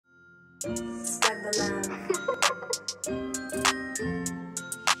What's good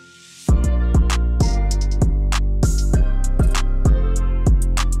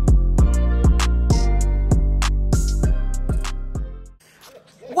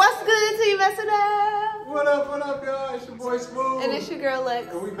to you, Messenger? What up, y'all? It's your boy Smoove. And it's your girl Lex.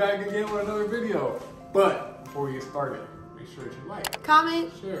 And we back again with another video. But before we get started, make sure that you like,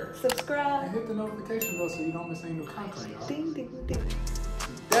 comment, share, subscribe, and hit the notification bell so you don't miss any new content, y'all. Ding, ding, ding.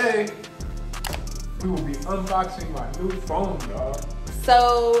 Today, we will be unboxing my new phone, y'all.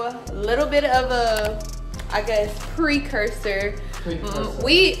 So, a little bit of a, I guess, precursor.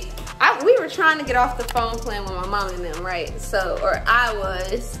 We were trying to get off the phone plan with my mom and them, right? So, or I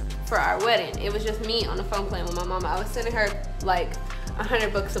was for our wedding. It was just me on the phone plan with my mama. I was sending her like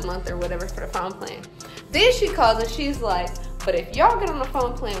 $100 a month or whatever for the phone plan. Then she calls and she's like, but if y'all get on the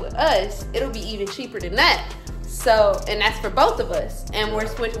phone plan with us, it'll be even cheaper than that. So, and that's for both of us. And we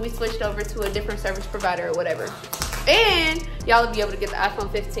switched over to a different service provider or whatever. And y'all will be able to get the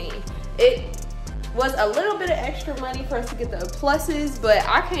iPhone 15. It was a little bit of extra money for us to get the pluses, but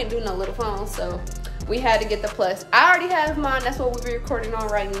I can't do no little phone, so we had to get the plus. I already have mine. That's what we're recording on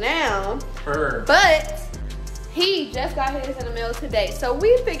right now. But he just got his in the mail today. So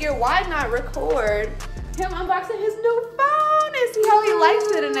we figured, why not record him unboxing his new phone and see how he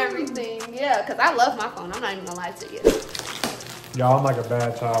likes it and everything. Yeah, because I love my phone. I'm not even gonna lie to you. Y'all, I'm like a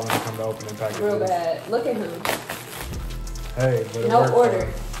bad child when it comes to opening packages. Real bad. Look at him. Hey, but it no works, order.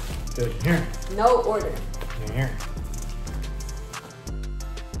 Just here. No order. Here.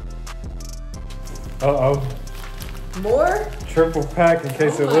 Uh-oh. More? Triple pack in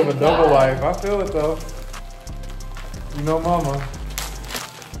case they live a double life. I feel it though. You know mama.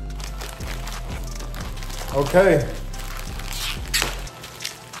 Okay.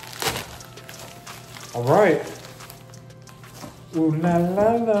 All right. Ooh la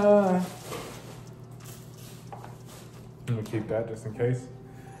la la. I'm gonna keep that just in case.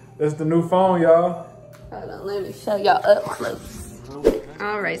 It's the new phone, y'all. Hold on, let me show y'all up close.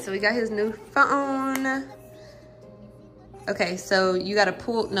 All right, so we got his new phone. Okay, so you gotta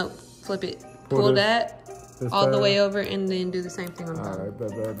flip it. Pull that all the way over and then do the same thing on the bottom. All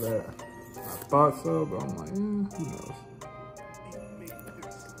right, bet. I thought so, but I'm like, who knows?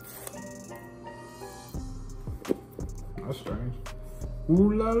 That's strange.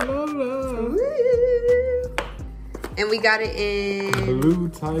 Ooh la la la. Woo. And we got it in blue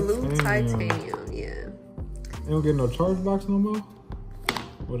titanium. Yeah. You don't get no charge box no more?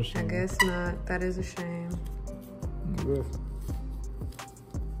 What a shame. I guess not. That is a shame.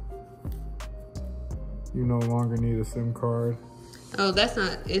 You no longer need a SIM card. Oh, that's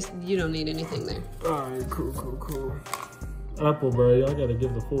not, you don't need anything there. All right, cool. Apple, bro, y'all gotta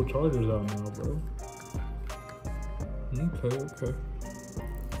give the full chargers out now, bro. Okay.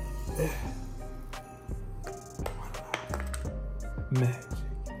 Magic.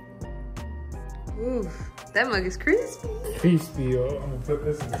 Oof, that mug is crispy. Crispy, yo. I'm gonna put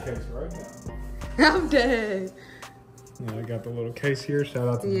this in the case right now. I'm dead. Yeah, I got the little case here. Shout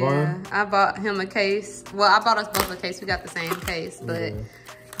out to Bun. Yeah, I bought him a case. Well, I bought us both a case. We got the same case, but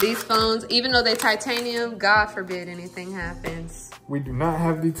these phones, even though they're titanium, God forbid anything happens. We do not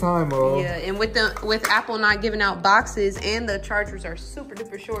have the time, Yeah, and with Apple not giving out boxes and the chargers are super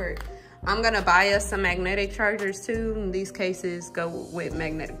duper short, I'm gonna buy us some magnetic chargers too. And these cases go with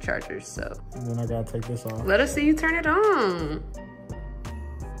magnetic chargers, so. And then I gotta take this off. Let us see you turn it on.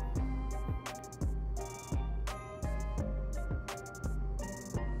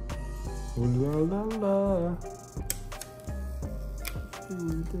 Ooh la la la.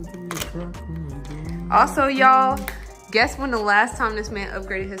 Also, y'all, guess when the last time this man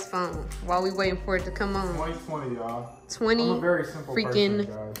upgraded his phone while we waiting for it to come on? 2020, y'all. 20 I'm a very simple freaking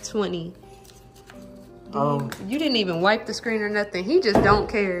person, guys. 20. You didn't even wipe the screen or nothing. He just don't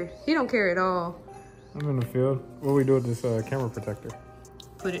care. He don't care at all. I'm in the field. What do we do with this camera protector?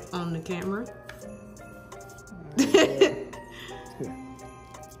 Put it on the camera.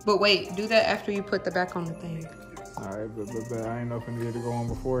 But wait, do that after you put the back on the thing. All right, but I ain't know if it needed to go on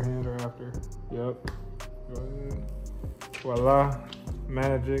beforehand or after. Yep. Go ahead. Voila.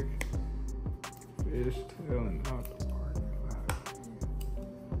 Magic. Fish tailing out the park.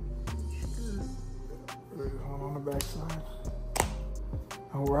 Put it on the back side.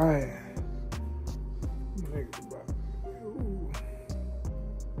 All right.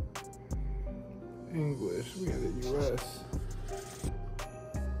 English. We got the US.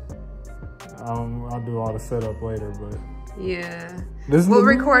 I'll do all the setup later, but yeah, we'll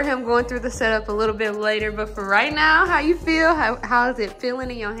record him going through the setup a little bit later. But for right now, how you feel? How is it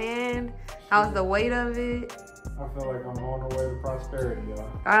feeling in your hand? How's the weight of it? I feel like I'm on the way to prosperity, y'all.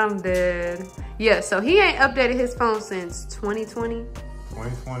 I'm dead. Yeah, so he ain't updated his phone since 2020.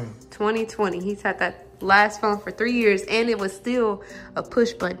 2020. He's had that last phone for 3 years, and it was still a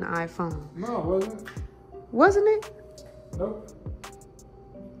push button iPhone. No, it wasn't. Wasn't it? Nope.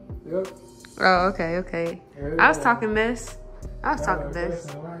 Yep. Oh, okay. Yeah, I was talking mess.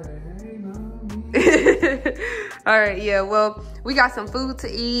 All right, yeah, well, we got some food to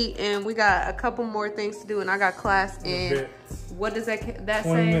eat, and we got a couple more things to do, and I got class in, what does that say?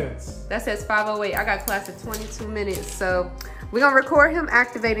 20 minutes. That says 5:08. I got class in 22 minutes, so we're going to record him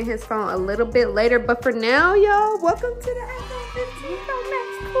activating his phone a little bit later, but for now, y'all, welcome to the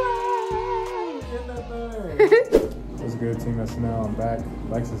VLOGMAS Club. What's good, Team SNL? I'm back.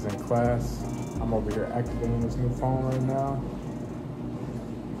 Lex is in class. I'm over here activating this new phone right now.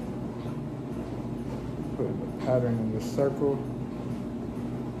 Putting the pattern in the circle.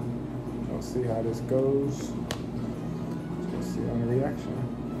 We'll see how this goes. Let's see on the reaction.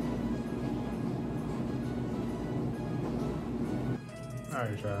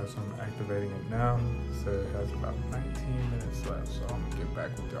 Alright, y'all, so I'm activating it now. So it has about 19 minutes left, so I'm gonna get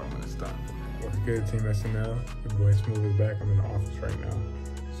back with y'all when it's done. What's good, Team SNL? Your boy Smoove is back. I'm in the office right now.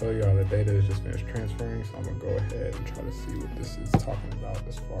 So y'all, the data is just finished transferring, so I'm gonna go ahead and try to see what this is talking about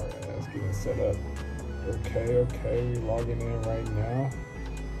as far as getting set up. Okay, we logging in right now.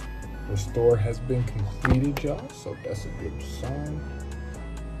 Restore has been completed, y'all, so that's a good sign.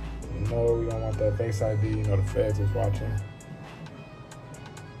 No, we don't want that Face ID, you know the feds is watching.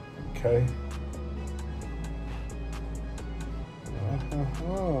 Okay.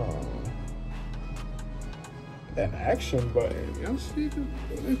 An action button. Y'all see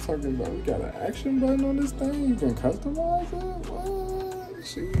what they talking about? We got an action button on this thing. You can customize it? What?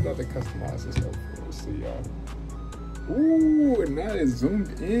 See, we got to customize this stuff. Let's see, y'all. Ooh, and now it's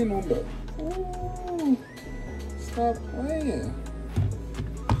zoomed in on the. Ooh, stop playing.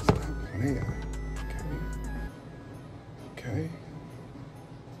 Okay.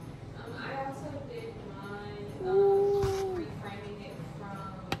 I also did mine reframing it from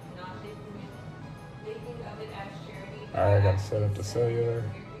not thinking of it as charity. Alright, I got to set up the cellular.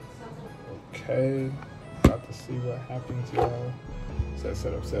 Okay. About to see what happens, y'all. Said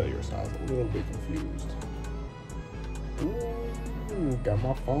set up cellular, so I was a little bit confused. Ooh, got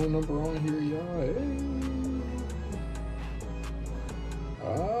my phone number on here, y'all. Hey.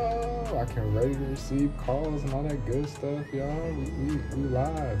 Oh, I can ready to receive calls and all that good stuff, y'all. We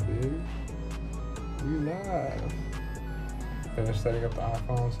live, dude. We live. Finished setting up the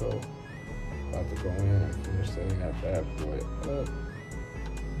iPhone, so about to go in and finish setting that bad boy up.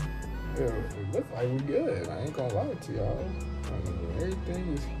 Yeah, it looks like we good. I ain't gonna lie to y'all. I mean, everything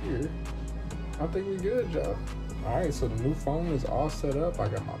is here. I think we good, y'all. All right, so the new phone is all set up. I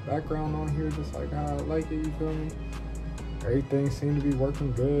got my background on here just like how I like it, you feel me? Everything seemed to be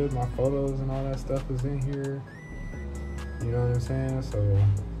working good. My photos and all that stuff is in here. You know what I'm saying? So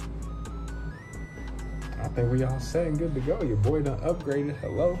I think we all set and good to go. Your boy done upgraded.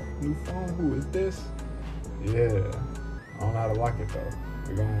 Hello, new phone. Who is this? Yeah, I don't know how to lock it though.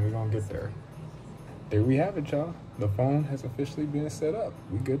 We're gonna get there. There we have it, y'all. The phone has officially been set up.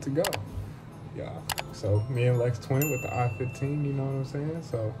 We good to go. Yeah. So me and Lex twin with the i15, you know what I'm saying?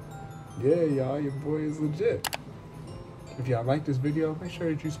 So yeah, y'all, your boy is legit. If y'all like this video, make sure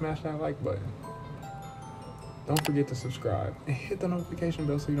that you smash that like button. Don't forget to subscribe and hit the notification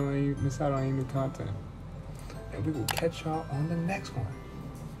bell so you don't miss out on any new content. And we will catch y'all on the next one.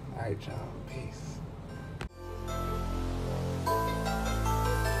 All right, y'all. Peace.